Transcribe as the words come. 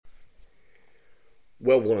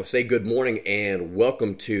Well, I want to say good morning and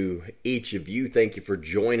welcome to each of you. Thank you for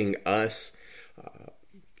joining us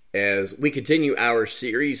as we continue our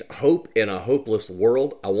series, Hope in a Hopeless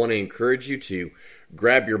World. I want to encourage you to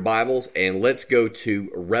grab your Bibles and let's go to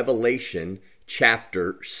Revelation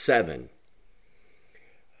chapter 7.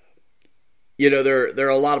 You know, there are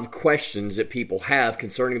a lot of questions that people have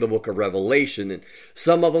concerning the book of Revelation, and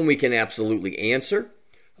some of them we can absolutely answer,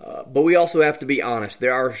 but we also have to be honest.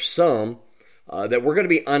 There are some that we're going to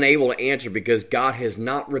be unable to answer because God has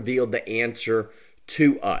not revealed the answer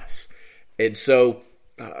to us. And so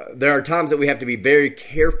there are times that we have to be very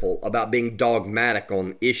careful about being dogmatic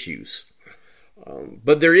on issues.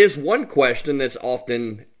 But there is one question that's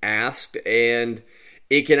often asked, and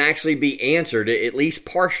it can actually be answered, at least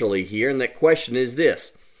partially here, and that question is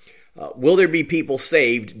this. Will there be people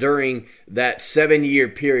saved during that 7-year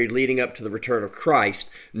period leading up to the return of Christ,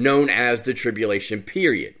 known as the tribulation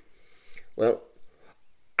period? Well,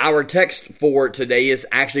 our text for today is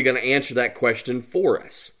actually going to answer that question for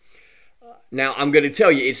us. Now, I'm going to tell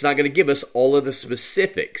you, it's not going to give us all of the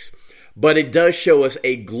specifics, but it does show us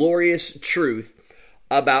a glorious truth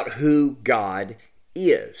about who God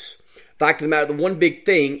is. Fact of the matter, the one big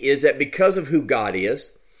thing is that because of who God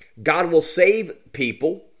is, God will save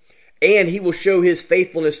people, and He will show His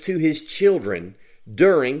faithfulness to His children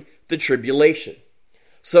during the tribulation.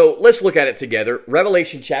 So let's look at it together.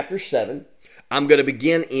 Revelation chapter 7. I'm going to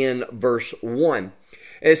begin in verse 1.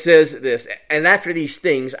 It says this, "And after these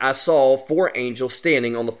things I saw 4 angels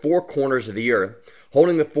standing on the 4 corners of the earth,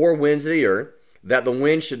 holding the 4 winds of the earth, that the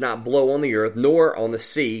wind should not blow on the earth, nor on the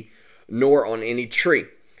sea, nor on any tree.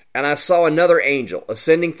 And I saw another angel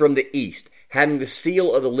ascending from the east, having the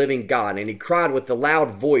seal of the living God, and he cried with a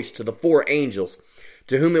loud voice to the 4 angels,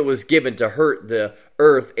 to whom it was given to hurt the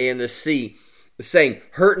earth and the sea, saying,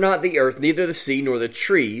 Hurt not the earth, neither the sea, nor the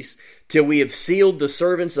trees, till we have sealed the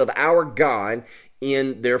servants of our God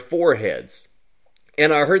in their foreheads.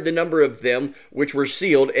 And I heard the number of them which were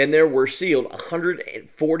sealed, and there were sealed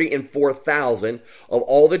 144,000 of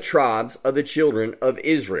all the tribes of the children of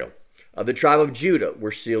Israel. Of the tribe of Judah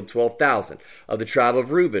were sealed 12,000. Of the tribe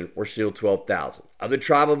of Reuben were sealed 12,000. Of the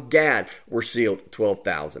tribe of Gad were sealed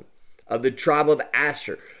 12,000. Of the tribe of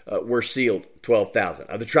Asher were sealed 12,000.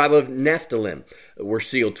 Of the tribe of Nephthalim were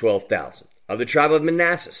sealed 12,000. Of the tribe of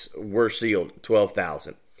Manasseh were sealed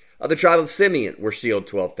 12,000. Of the tribe of Simeon were sealed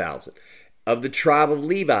 12,000. Of the tribe of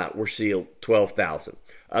Levi were sealed 12,000.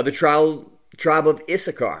 Of the tribe of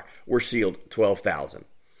Issachar were sealed 12,000.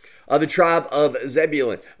 Of the tribe of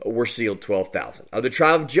Zebulun were sealed 12,000. Of the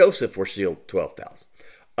tribe of Joseph were sealed 12,000.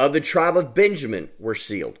 Of the tribe of Benjamin were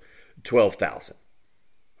sealed 12,000.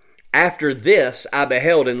 After this I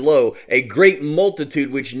beheld, and lo, a great multitude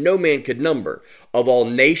which no man could number, of all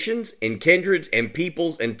nations and kindreds and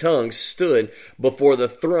peoples and tongues, stood before the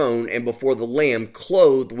throne and before the Lamb,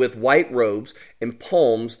 clothed with white robes and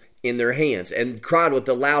palms in their hands, and cried with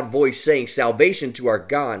a loud voice, saying, Salvation to our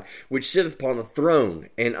God, which sitteth upon the throne,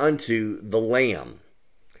 and unto the Lamb.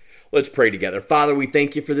 Let's pray together. Father, we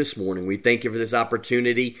thank you for this morning. We thank you for this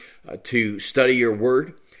opportunity to study your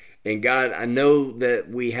word. And God, I know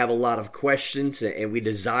that we have a lot of questions and we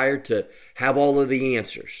desire to have all of the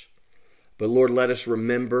answers. But Lord, let us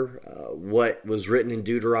remember what was written in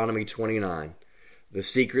Deuteronomy 29. The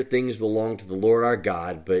secret things belong to the Lord our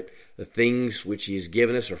God, but the things which He has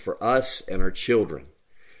given us are for us and our children,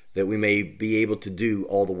 that we may be able to do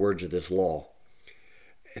all the words of this law.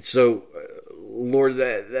 And so, Lord,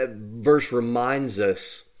 that verse reminds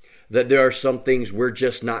us that there are some things we're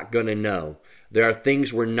just not going to know. There are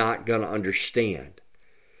things we're not going to understand.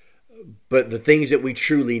 But the things that we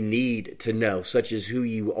truly need to know, such as who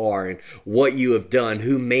you are and what you have done,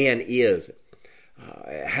 who man is,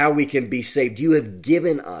 how we can be saved, you have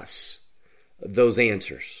given us those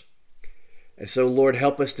answers. And so, Lord,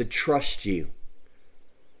 help us to trust you.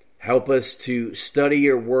 Help us to study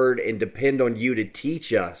your word and depend on you to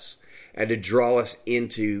teach us and to draw us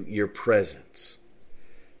into your presence.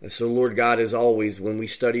 And so, Lord God, as always, when we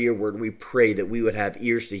study your word, we pray that we would have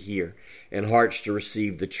ears to hear and hearts to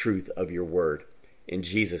receive the truth of your word. In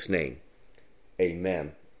Jesus' name,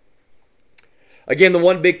 amen. Again, the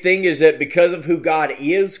one big thing is that because of who God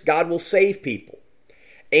is, God will save people.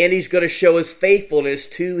 And He's going to show His faithfulness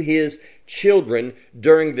to His children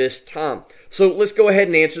during this time. So let's go ahead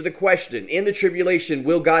and answer the question. In the tribulation,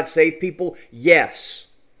 will God save people? Yes.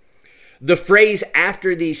 The phrase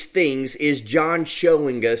 "after these things" is John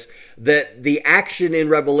showing us that the action in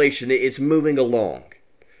Revelation is moving along.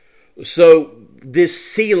 So this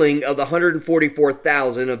sealing of the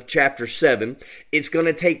 144,000 of chapter 7, it's going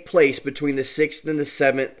to take place between the 6th and the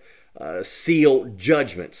 7th seal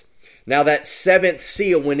judgments. Now that seventh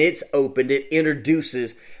seal, when it's opened, it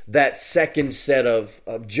introduces that second set of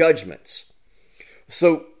judgments.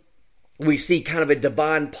 So we see kind of a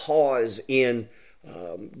divine pause in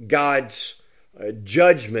God's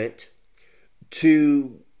judgment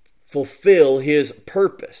to fulfill his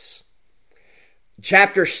purpose.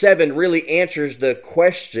 Chapter 7 really answers the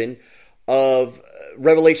question of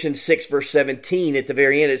Revelation 6 verse 17. At the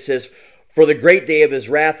very end it says, "For the great day of his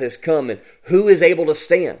wrath is come, and who is able to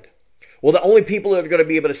stand?" Well, the only people that are going to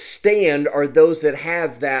be able to stand are those that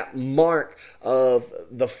have that mark of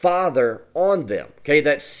the Father on them. Okay,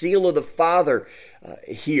 that seal of the Father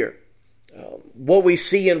here. What we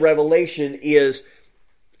see in Revelation is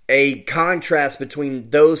a contrast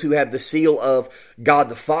between those who have the seal of God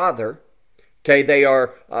the Father. Okay, they are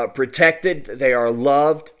protected, they are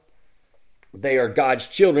loved, they are God's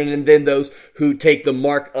children, and then those who take the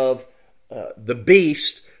mark of the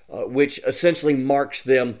beast, which essentially marks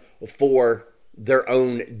them for their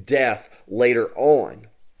own death later on.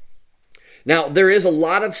 Now, there is a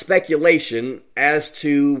lot of speculation as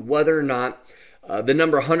to whether or not the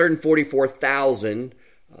number 144,000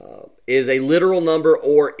 is a literal number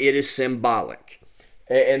or it is symbolic.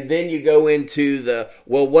 And then you go into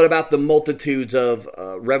what about the multitudes of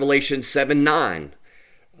Revelation 7:9?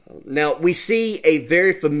 Now, we see a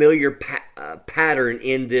very familiar pattern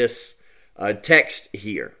in this text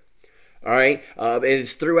here. All right, and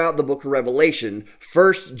it's throughout the book of Revelation.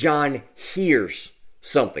 First, John hears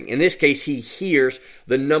something. In this case, he hears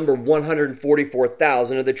the number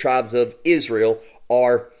 144,000 of the tribes of Israel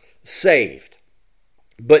are saved.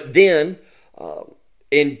 But then,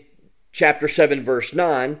 in chapter 7, verse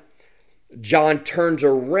 9, John turns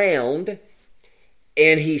around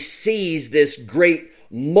and he sees this great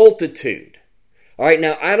multitude. All right,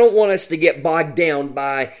 now I don't want us to get bogged down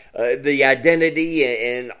by the identity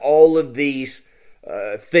and all of these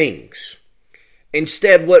things.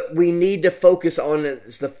 Instead, what we need to focus on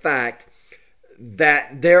is the fact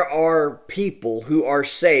that there are people who are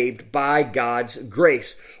saved by God's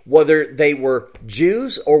grace, whether they were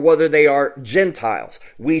Jews or whether they are Gentiles.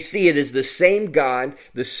 We see it as the same God,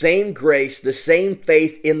 the same grace, the same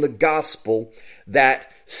faith in the gospel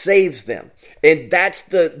that saves them. And that's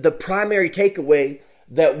the primary takeaway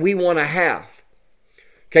that we want to have.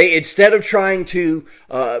 Okay, instead of trying to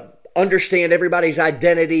understand everybody's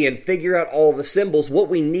identity and figure out all the symbols, what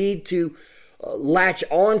we need to latch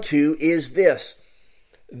onto is this: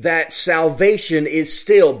 that salvation is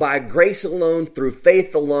still by grace alone, through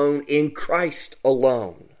faith alone, in Christ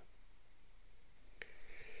alone.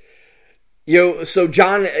 So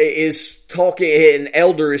John is talking, an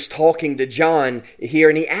elder is talking to John here,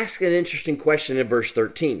 and he asks an interesting question in verse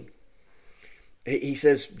 13. He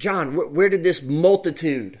says, "John, where did this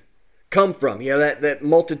multitude come from?" That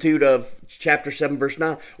multitude of chapter 7, verse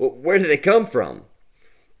 9. Where did they come from?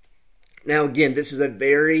 Now, again, this is a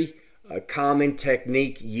very common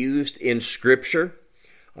technique used in Scripture.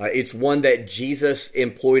 It's one that Jesus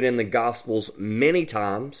employed in the Gospels many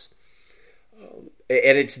times.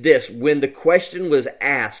 And it's this: when the question was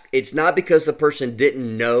asked, it's not because the person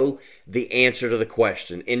didn't know the answer to the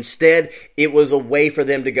question. Instead, it was a way for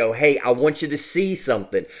them to go, "Hey, I want you to see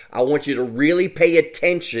something. I want you to really pay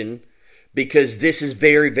attention because this is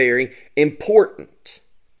very, very important."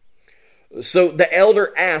 So the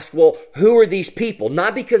elder asked, well, who are these people?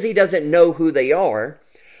 Not because he doesn't know who they are,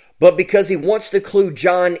 but because he wants to clue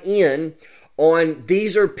John in on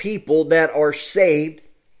these are people that are saved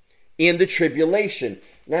in the tribulation.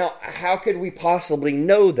 Now, how could we possibly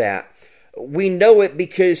know that? We know it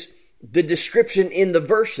because the description in the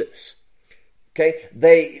verses. Okay,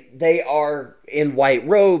 they are in white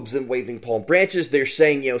robes and waving palm branches. They're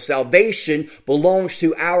saying, salvation belongs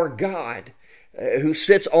to our God who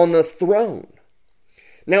sits on the throne.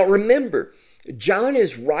 Now, remember, John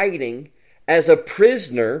is writing as a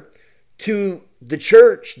prisoner to the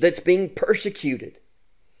church that's being persecuted.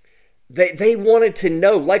 They wanted to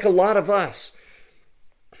know, like a lot of us,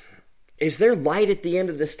 is there light at the end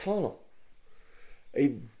of this tunnel?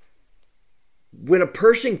 When a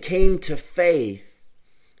person came to faith,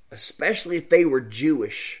 especially if they were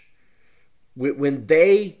Jewish, when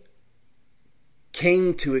they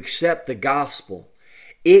came to accept the gospel,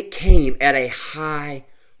 it came at a high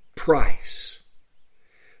price.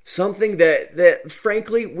 Something that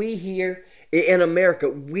frankly, we here in America,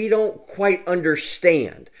 we don't quite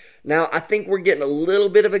understand. Now, I think we're getting a little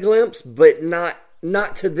bit of a glimpse, but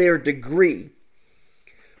not to their degree.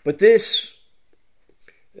 But this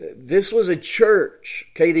was a church,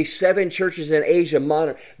 okay, these 7 churches in Asia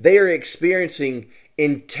Minor, they are experiencing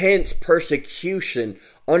intense persecution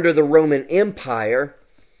under the Roman Empire.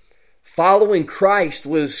 Following Christ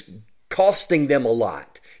was costing them a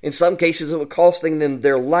lot. In some cases, it was costing them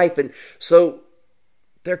their life. And so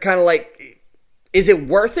they're kind of like, is it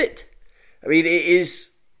worth it? I mean, is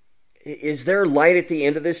there light at the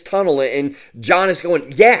end of this tunnel? And John is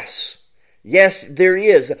going, yes. Yes, there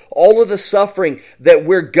is. All of the suffering that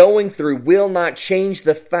we're going through will not change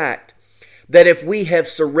the fact that if we have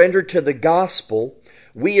surrendered to the gospel,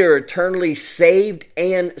 we are eternally saved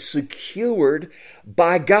and secured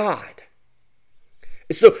by God.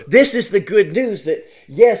 So this is the good news that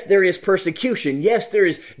yes, there is persecution. Yes, there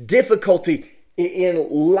is difficulty in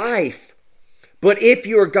life. But if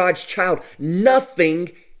you are God's child,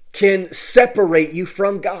 nothing can separate you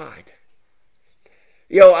from God.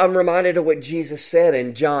 I'm reminded of what Jesus said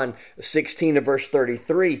in John 16 and verse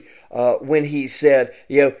 33 when he said,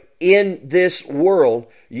 in this world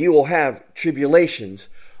you will have tribulations,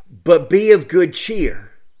 but be of good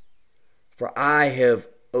cheer, for I have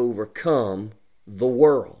overcome the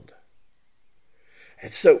world.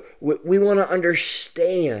 And so we want to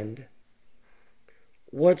understand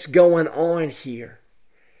what's going on here.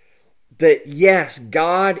 That yes,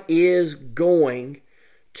 God is going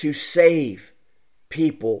to save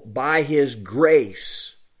people by His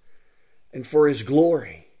grace and for His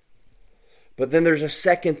glory. But then there's a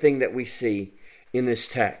second thing that we see in this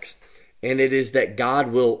text, and it is that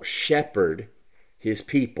God will shepherd His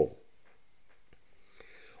people.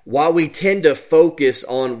 While we tend to focus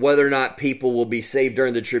on whether or not people will be saved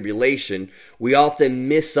during the tribulation, we often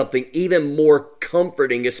miss something even more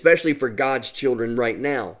comforting, especially for God's children right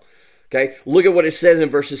now. Okay, look at what it says in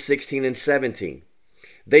verses 16 and 17.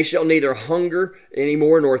 They shall neither hunger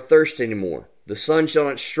anymore nor thirst anymore. The sun shall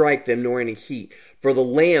not strike them nor any heat. For the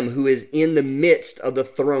Lamb who is in the midst of the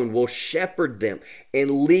throne will shepherd them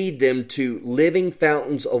and lead them to living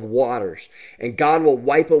fountains of waters. And God will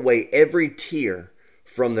wipe away every tear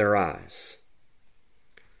from their eyes.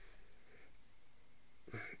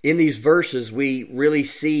 In these verses, we really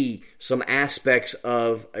see some aspects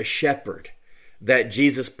of a shepherd that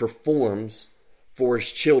Jesus performs for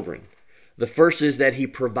His children. The first is that He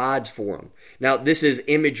provides for them. Now, this is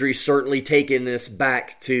imagery certainly taking us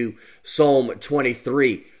back to Psalm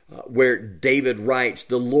 23, where David writes,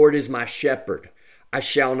 "The Lord is my shepherd, I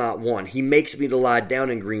shall not want. He makes me to lie down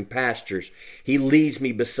in green pastures. He leads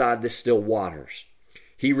me beside the still waters.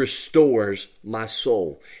 He restores my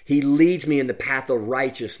soul. He leads me in the path of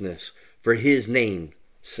righteousness for His name's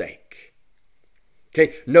sake."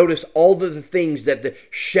 Okay, notice all of the things that the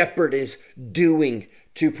shepherd is doing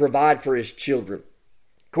to provide for His children.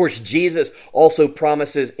 Of course, Jesus also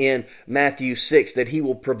promises in Matthew 6 that He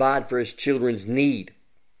will provide for His children's need.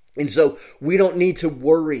 And so we don't need to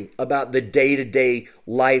worry about the day-to-day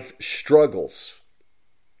life struggles.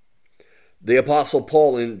 The Apostle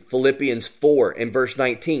Paul in Philippians 4 and verse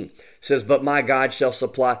 19 says, "But my God shall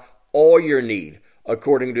supply all your need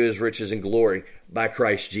according to His riches and glory by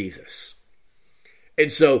Christ Jesus."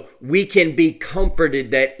 And so we can be comforted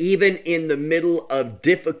that even in the middle of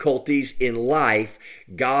difficulties in life,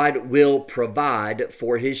 God will provide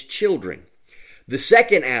for His children. The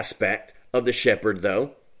second aspect of the shepherd,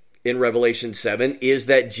 though, in Revelation 7, is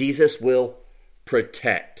that Jesus will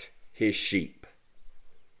protect His sheep.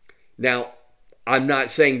 Now, I'm not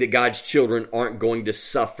saying that God's children aren't going to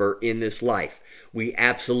suffer in this life. We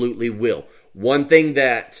absolutely will. One thing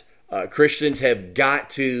that Christians have got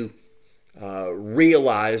to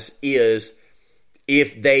realize is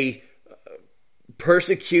if they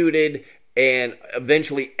persecuted and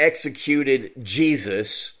eventually executed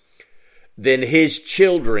Jesus, then His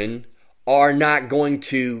children are not going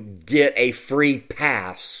to get a free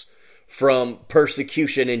pass from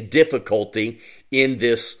persecution and difficulty in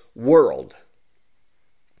this world.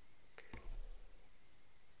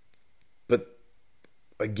 But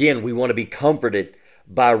again, we want to be comforted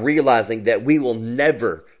by realizing that we will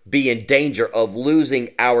never be in danger of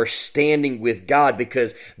losing our standing with God,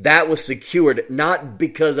 because that was secured not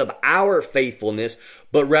because of our faithfulness,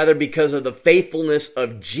 but rather because of the faithfulness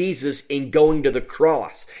of Jesus in going to the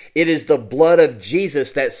cross. It is the blood of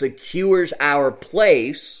Jesus that secures our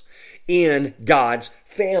place in God's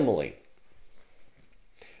family.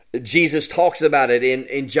 Jesus talks about it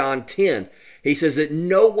in John 10. He says that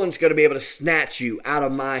no one's going to be able to snatch you out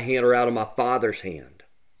of my hand or out of my Father's hand.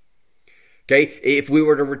 Okay, if we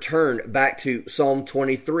were to return back to Psalm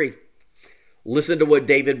 23, listen to what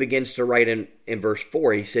David begins to write in verse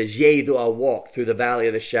 4. He says, "Yea, though I walk through the valley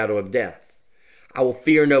of the shadow of death, I will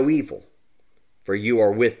fear no evil, for you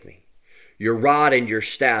are with me. Your rod and your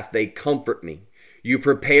staff, they comfort me. You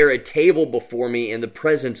prepare a table before me in the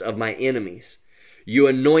presence of my enemies. You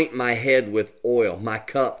anoint my head with oil. My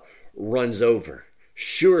cup runs over.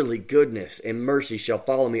 Surely goodness and mercy shall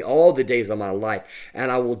follow me all the days of my life,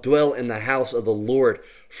 and I will dwell in the house of the Lord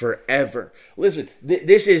forever. Listen,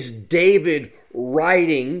 this is David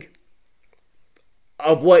writing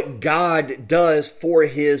of what God does for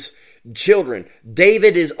his children.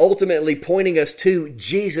 David is ultimately pointing us to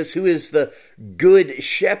Jesus, who is the good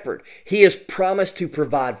shepherd. He has promised to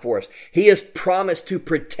provide for us. He has promised to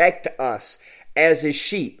protect us as his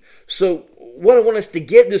sheep. So what I want us to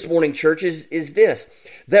get this morning, church, is this,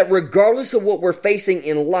 that regardless of what we're facing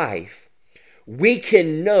in life, we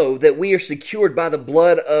can know that we are secured by the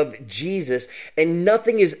blood of Jesus, and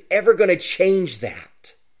nothing is ever going to change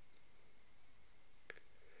that.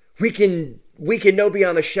 We can know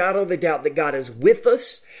beyond a shadow of a doubt that God is with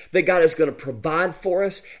us, that God is going to provide for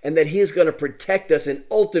us, and that He is going to protect us and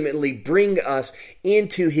ultimately bring us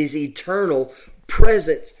into His eternal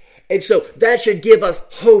presence. And so that should give us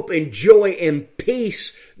hope and joy and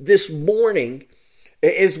peace this morning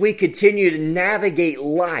as we continue to navigate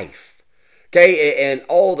life. Okay, and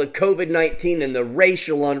all the COVID-19 and the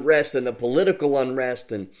racial unrest and the political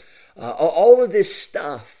unrest and all of this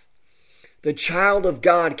stuff. The child of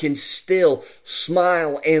God can still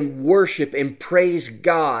smile and worship and praise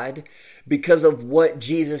God because of what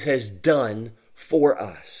Jesus has done for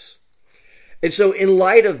us. And so in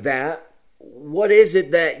light of that, what is it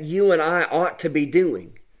that you and I ought to be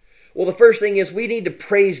doing? Well, the first thing is we need to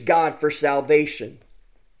praise God for salvation.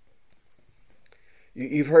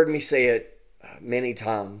 You've heard me say it many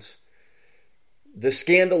times. The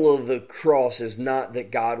scandal of the cross is not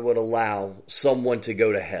that God would allow someone to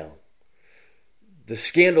go to hell. The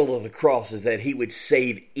scandal of the cross is that He would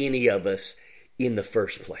save any of us in the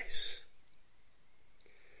first place.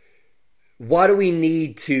 Why do we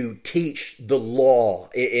need to teach the law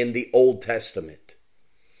in the Old Testament?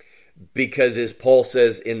 Because as Paul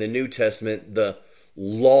says in the New Testament, the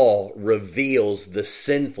law reveals the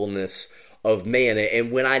sinfulness of man.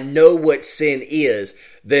 And when I know what sin is,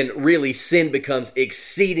 then really sin becomes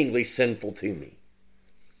exceedingly sinful to me.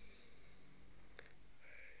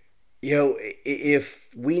 You know, if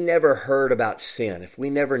we never heard about sin, if we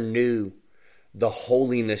never knew the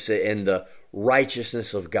holiness and the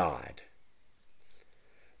righteousness of God,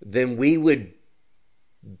 then we would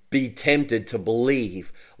be tempted to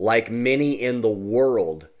believe, like many in the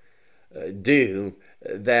world do,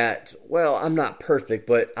 that, well, I'm not perfect,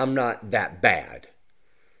 but I'm not that bad.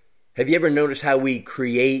 Have you ever noticed how we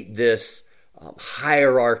create this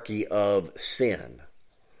hierarchy of sin?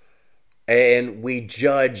 And we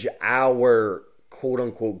judge our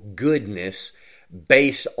quote-unquote goodness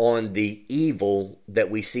based on the evil that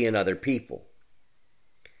we see in other people.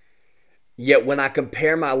 Yet when I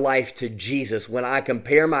compare my life to Jesus, when I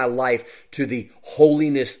compare my life to the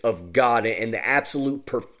holiness of God and the absolute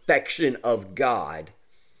perfection of God,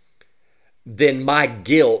 then my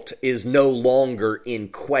guilt is no longer in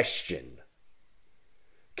question.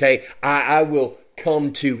 Okay, I will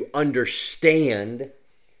come to understand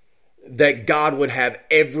that God would have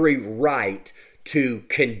every right to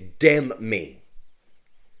condemn me.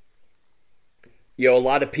 You know, a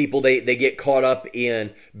lot of people, they get caught up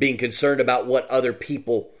in being concerned about what other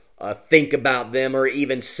people think about them or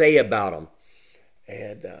even say about them.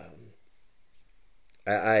 And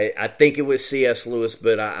I think it was C.S. Lewis,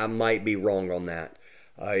 but I might be wrong on that.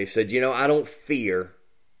 He said, you know, I don't fear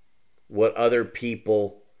what other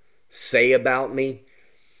people say about me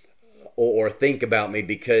or think about me,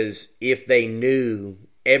 because if they knew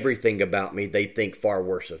everything about me, they'd think far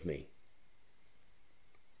worse of me.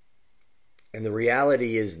 And the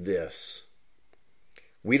reality is this: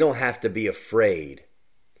 we don't have to be afraid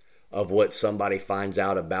of what somebody finds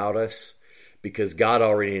out about us, because God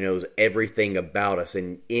already knows everything about us.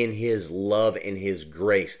 And in His love and His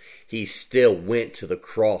grace, He still went to the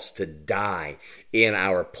cross to die in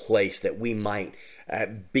our place that we might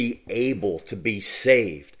be able to be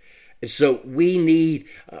saved. And so we need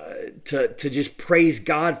to just praise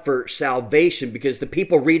God for salvation, because the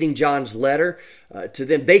people reading John's letter to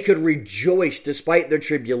them, they could rejoice despite their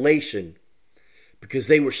tribulation because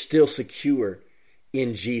they were still secure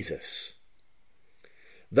in Jesus.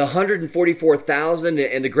 The 144,000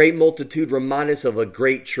 and the great multitude remind us of a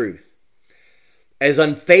great truth. As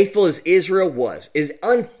unfaithful as Israel was, as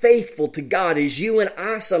unfaithful to God as you and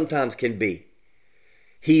I sometimes can be,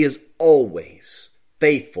 He is always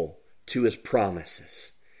faithful to His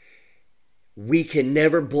promises. We can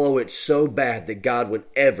never blow it so bad that God would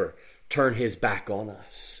ever turn His back on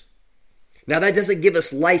us. Now, that doesn't give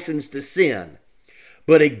us license to sin,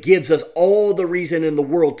 but it gives us all the reason in the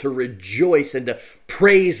world to rejoice and to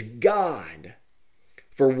praise God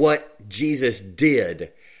for what Jesus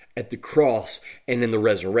did at the cross and in the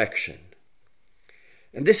resurrection.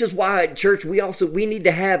 And this is why, church, we need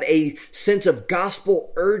to have a sense of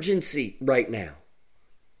gospel urgency right now.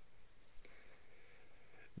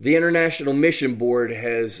 The International Mission Board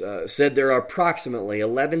has said there are approximately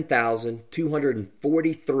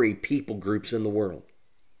 11,243 people groups in the world.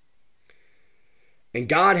 And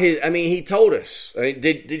God has, He told us,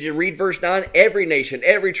 did you read verse 9? Every nation,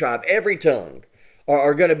 every tribe, every tongue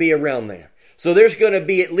are going to be around there. So there's going to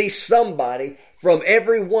be at least somebody from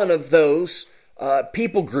every one of those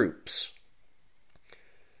people groups,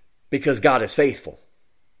 because God is faithful.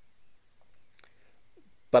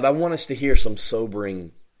 But I want us to hear some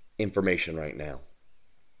sobering information right now.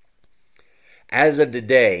 As of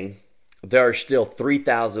today, there are still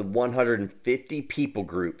 3,150 people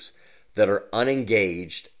groups that are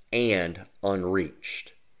unengaged and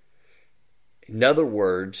unreached. In other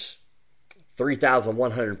words,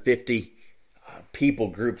 3,150 people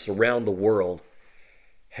groups around the world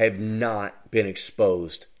have not been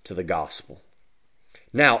exposed to the gospel.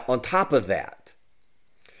 Now, on top of that,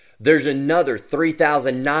 there's another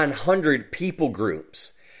 3,900 people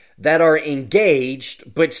groups that are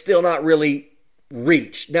engaged but still not really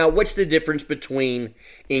reached. Now, what's the difference between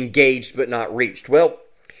engaged but not reached? Well,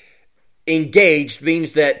 engaged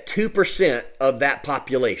means that 2% of that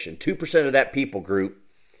population, 2% of that people group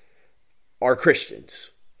are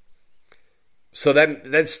Christians. So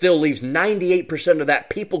that still leaves 98% of that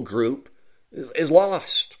people group is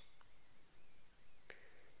lost.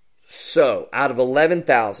 So, out of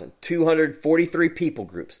 11,243 people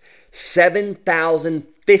groups,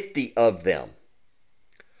 7,050 of them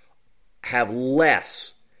have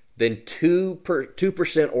less than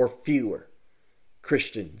 2% or fewer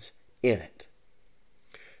Christians in it.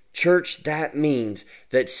 Church, that means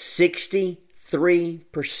that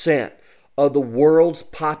 63% of the world's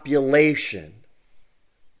population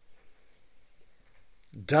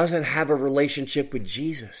doesn't have a relationship with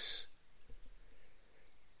Jesus.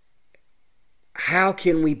 How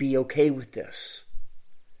can we be okay with this?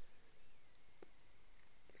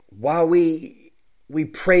 While we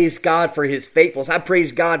praise God for His faithfulness, I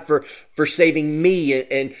praise God for saving me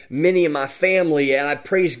and many of my family, and I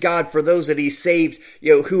praise God for those that He saved,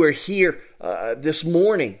 who are here this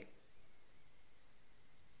morning.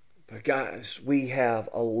 But guys, we have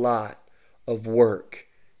a lot of work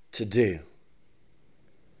to do.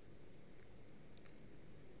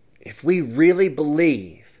 If we really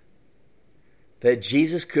believe that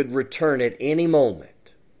Jesus could return at any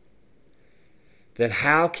moment, then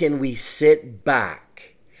how can we sit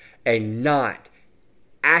back and not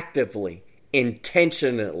actively,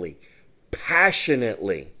 intentionally,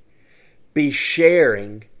 passionately be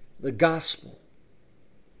sharing the gospel?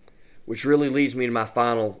 Which really leads me to my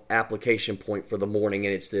final application point for the morning,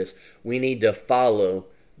 and it's this: we need to follow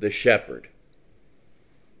the shepherd.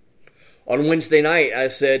 On Wednesday night, I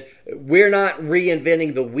said, we're not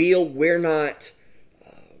reinventing the wheel. We're not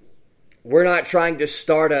trying to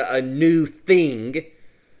start a new thing.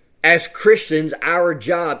 As Christians, our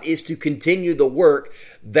job is to continue the work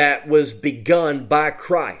that was begun by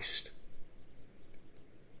Christ.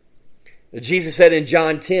 Jesus said in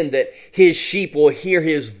John 10 that His sheep will hear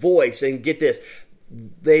His voice, and get this,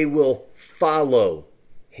 they will follow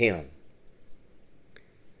Him.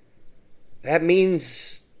 That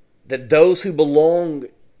means that those who belong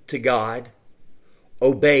to God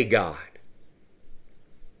obey God.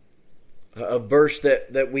 A verse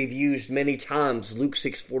that we've used many times, Luke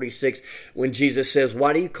 6:46, when Jesus says,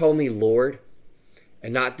 "Why do you call me Lord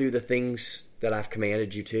and not do the things that I've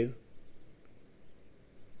commanded you to?"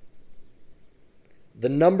 The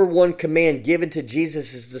number one command given to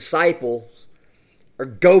Jesus' disciples are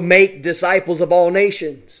go make disciples of all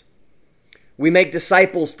nations. We make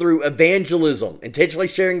disciples through evangelism, intentionally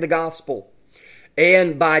sharing the gospel,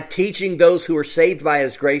 and by teaching those who are saved by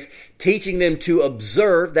His grace, teaching them to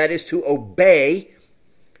observe, that is to obey,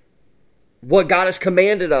 what God has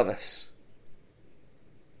commanded of us.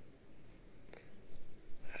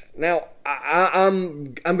 Now,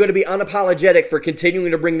 I'm going to be unapologetic for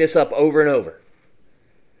continuing to bring this up over and over.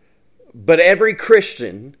 But every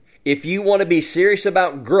Christian, if you want to be serious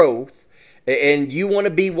about growth, and you want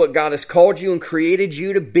to be what God has called you and created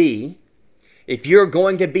you to be, if you're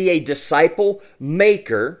going to be a disciple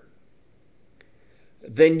maker,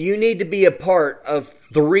 then you need to be a part of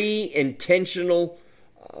 3 intentional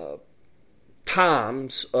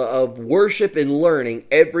times of worship and learning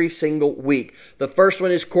every single week. The first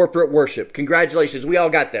one is corporate worship. Congratulations, we all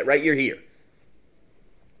got that, right? You're here.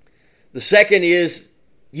 The second is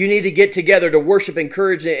you need to get together to worship,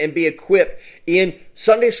 encourage, and be equipped in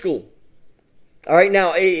Sunday school. All right,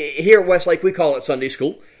 now here at Westlake we call it Sunday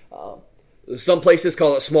school. Some places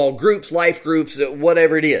call it small groups, life groups,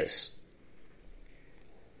 whatever it is.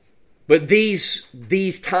 But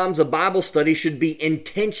these times of Bible study should be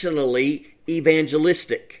intentionally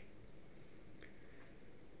evangelistic.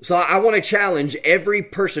 So I want to challenge every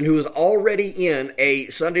person who is already in a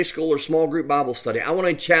Sunday school or small group Bible study. I want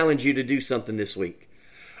to challenge you to do something this week.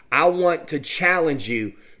 I want to challenge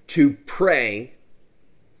you to pray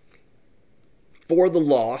for the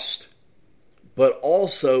lost, but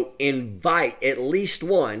also invite at least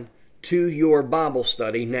one to your Bible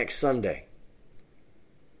study next Sunday.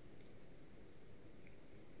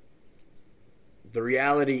 The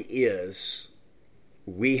reality is,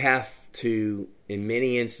 we have to, in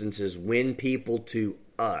many instances, win people to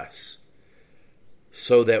us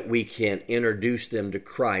so that we can introduce them to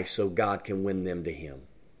Christ so God can win them to Him.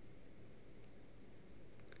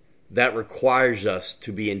 That requires us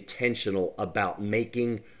to be intentional about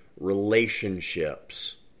making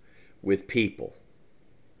relationships with people.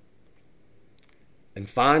 And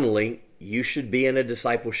finally, you should be in a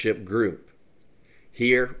discipleship group.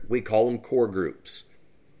 Here, we call them core groups.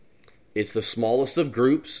 It's the smallest of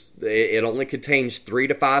groups. It only contains 3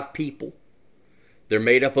 to 5 people. They're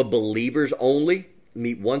made up of believers only,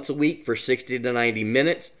 meet once a week for 60 to 90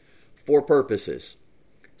 minutes. 4 purposes: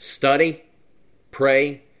 study,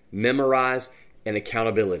 pray, memorize, and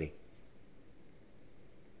accountability.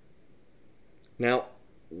 Now,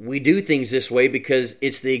 we do things this way because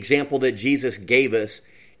it's the example that Jesus gave us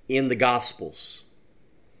in the Gospels.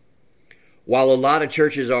 While a lot of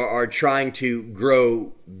churches are trying to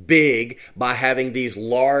grow big by having these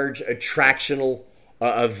large attractional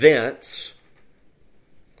events,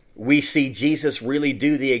 we see Jesus really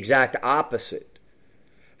do the exact opposite.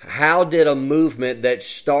 How did a movement that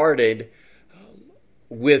started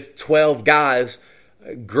with 12 guys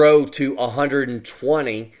grow to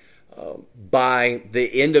 120 by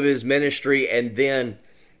the end of his ministry and then,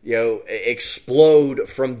 explode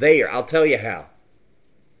from there? I'll tell you how.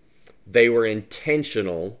 They were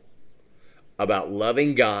intentional about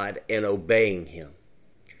loving God and obeying Him.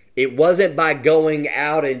 It wasn't by going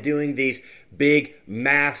out and doing these big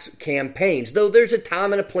mass campaigns, though there's a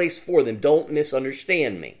time and a place for them. Don't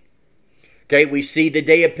misunderstand me. Okay, we see the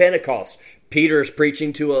day of Pentecost. Peter is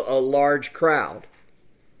preaching to a large crowd.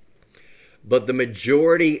 But the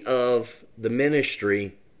majority of the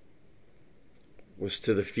ministry was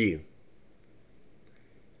to the few.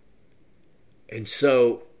 And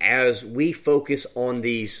so, as we focus on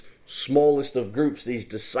these smallest of groups, these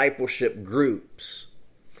discipleship groups,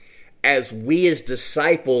 as we as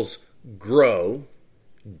disciples grow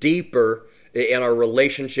deeper in our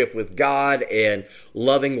relationship with God and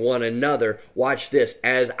loving one another, watch this,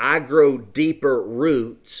 as I grow deeper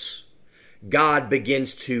roots, God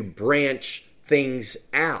begins to branch things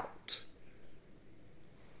out.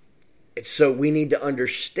 And so we need to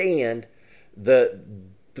understand the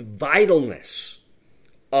vitalness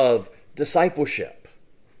of discipleship.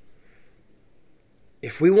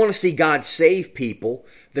 If we want to see God save people,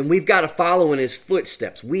 then we've got to follow in His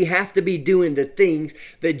footsteps. We have to be doing the things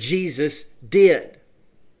that Jesus did.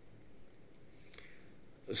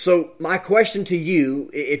 So my question to you,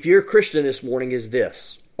 if you're a Christian this morning, is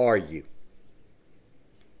this: are you?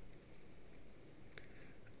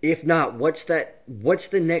 If not, what's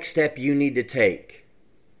the next step you need to take?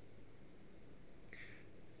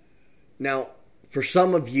 Now, for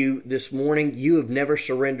some of you this morning, you have never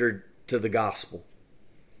surrendered to the gospel.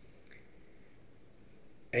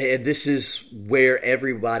 And this is where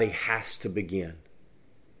everybody has to begin.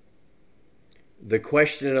 The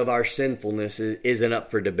question of our sinfulness isn't up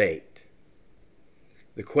for debate.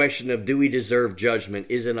 The question of do we deserve judgment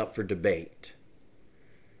isn't up for debate.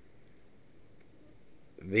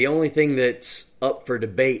 The only thing that's up for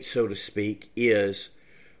debate, so to speak, is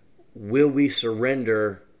will we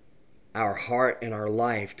surrender our heart and our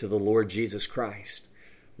life to the Lord Jesus Christ?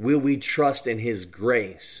 Will we trust in His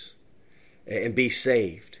grace and be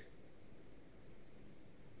saved?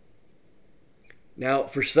 Now,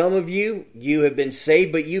 for some of you, you have been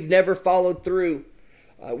saved, but you've never followed through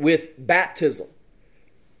with baptism.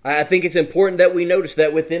 I think it's important that we notice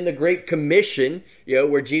that within the Great Commission,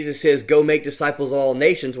 where Jesus says, go make disciples of all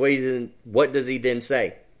nations, what does He then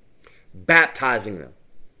say? Baptizing them.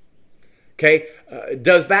 Okay,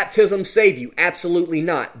 does baptism save you? Absolutely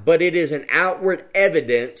not. But it is an outward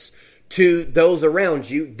evidence to those around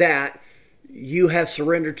you that you have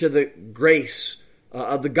surrendered to the grace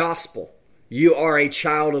of the gospel. You are a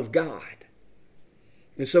child of God.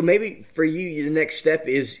 And so maybe for you, the next step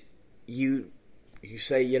is you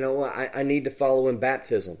say, I need to follow in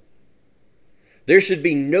baptism. There should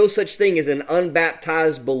be no such thing as an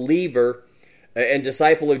unbaptized believer and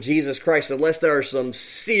disciple of Jesus Christ unless there are some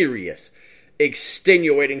serious,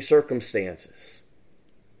 extenuating circumstances.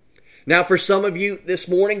 Now, for some of you this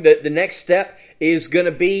morning, the next step is going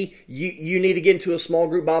to be you need to get into a small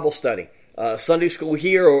group Bible study, Sunday school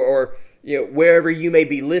here, or wherever you may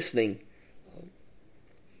be listening.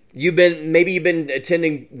 Maybe you've been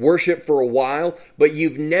attending worship for a while, but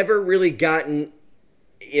you've never really gotten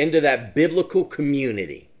into that biblical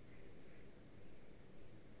community.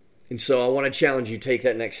 And so I want to challenge you to take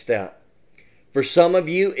that next step. For some of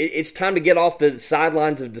you, it's time to get off the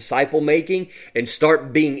sidelines of disciple making and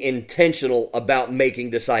start being intentional about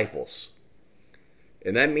making disciples.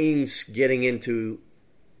 And that means getting into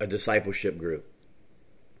a discipleship group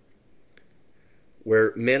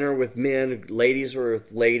where men are with men, ladies are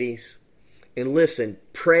with ladies. And listen,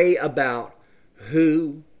 pray about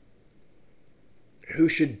who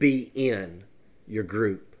should be in your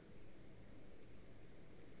group.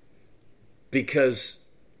 Because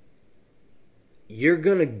you're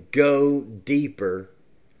going to go deeper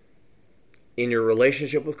in your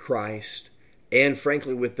relationship with Christ and,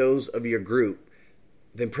 frankly, with those of your group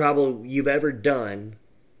than probably you've ever done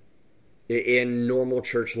in normal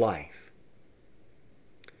church life.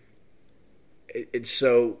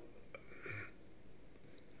 So,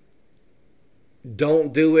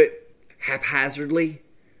 don't do it haphazardly.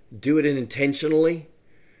 Do it intentionally.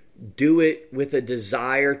 Do it with a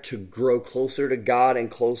desire to grow closer to God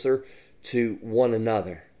and closer to one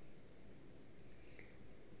another.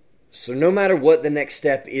 So no matter what the next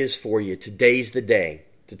step is for you, today's the day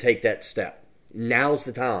to take that step. Now's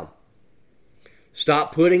the time.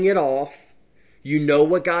 Stop putting it off. You know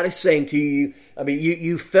what God is saying to you. I mean,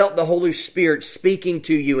 you felt the Holy Spirit speaking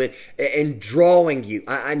to you and drawing you.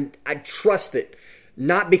 I trust it.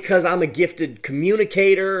 Not because I'm a gifted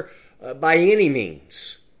communicator by any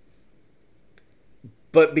means,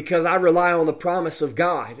 but because I rely on the promise of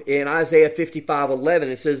God. In Isaiah 55:11,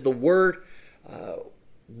 it says, the word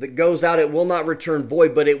that goes out, it will not return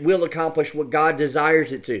void, but it will accomplish what God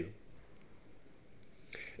desires it to.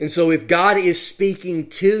 And so if God is speaking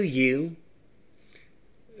to you,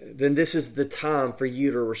 then this is the time for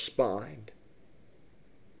you to respond.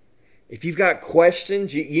 If you've got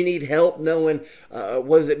questions, you need help knowing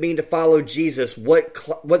what does it mean to follow Jesus,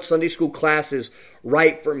 what Sunday school class is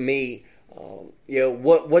right for me,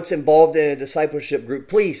 what's involved in a discipleship group,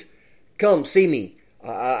 please come see me.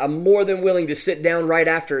 I'm more than willing to sit down right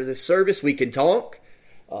after the service. We can talk.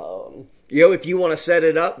 If you want to set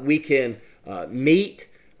it up, we can meet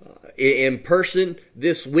in person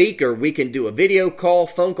this week, or we can do a video call,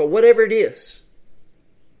 phone call, whatever it is.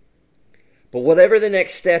 But whatever the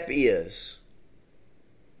next step is,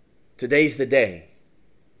 today's the day.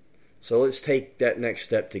 So let's take that next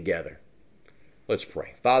step together. Let's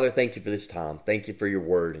pray. Father, thank you for this time. Thank you for your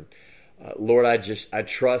word. And Lord, I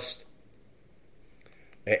trust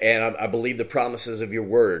and I believe the promises of your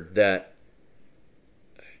word that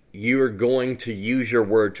you are going to use your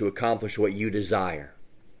word to accomplish what you desire.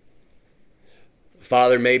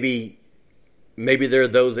 Father, maybe there are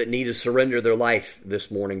those that need to surrender their life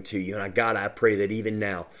this morning to you. And God, I pray that even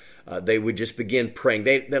now they would just begin praying.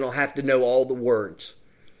 They don't have to know all the words.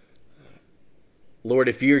 Lord,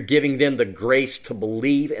 if you're giving them the grace to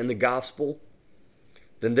believe in the gospel,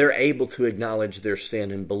 then they're able to acknowledge their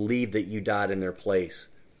sin and believe that you died in their place,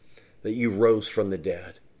 that you rose from the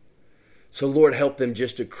dead. So Lord, help them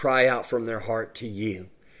just to cry out from their heart to you,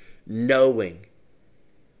 knowing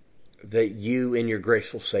that you in your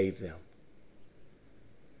grace will save them.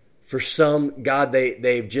 For some, God,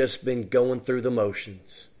 they've just been going through the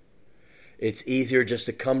motions. It's easier just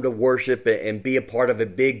to come to worship and be a part of a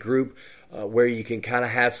big group where you can kind of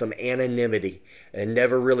have some anonymity and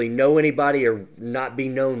never really know anybody or not be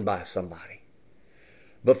known by somebody.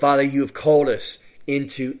 But Father, you have called us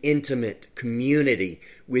into intimate community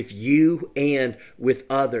with you and with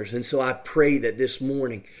others. And so I pray that this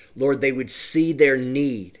morning, Lord, they would see their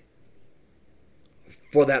need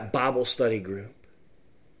for that Bible study group.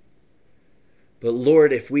 But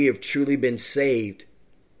Lord, if we have truly been saved,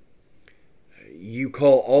 you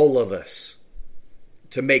call all of us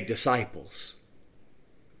to make disciples.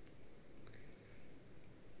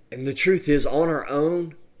 And the truth is, on our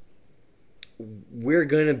own, we're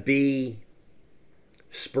going to be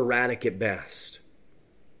sporadic at best.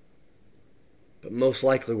 But most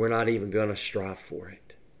likely, we're not even going to strive for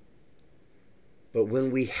it. But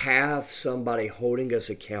when we have somebody holding us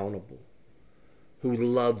accountable, who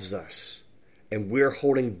loves us, and we're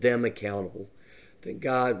holding them accountable, then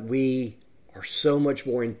God, we are so much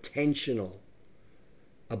more intentional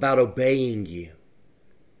about obeying you.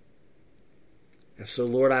 And so,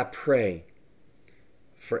 Lord, I pray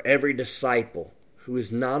for every disciple who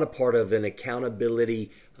is not a part of an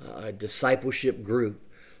accountability discipleship group,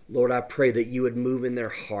 Lord, I pray that you would move in their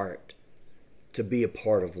heart to be a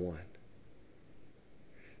part of one.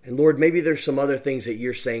 And Lord, maybe there's some other things that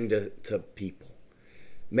you're saying to people.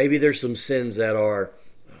 Maybe there's some sins that are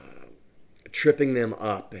tripping them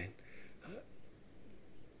up. And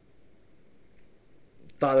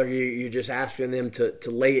Father, you're just asking them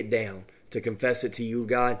to lay it down, to confess it to you,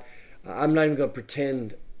 God. I'm not even going to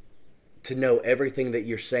pretend to know everything that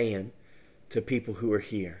you're saying to people who are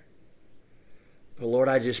here. But Lord,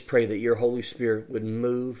 I just pray that your Holy Spirit would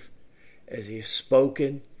move as he has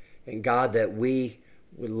spoken. And God, that we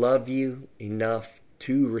would love you enough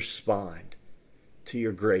to respond to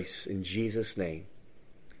your grace. In Jesus' name,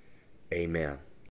 amen.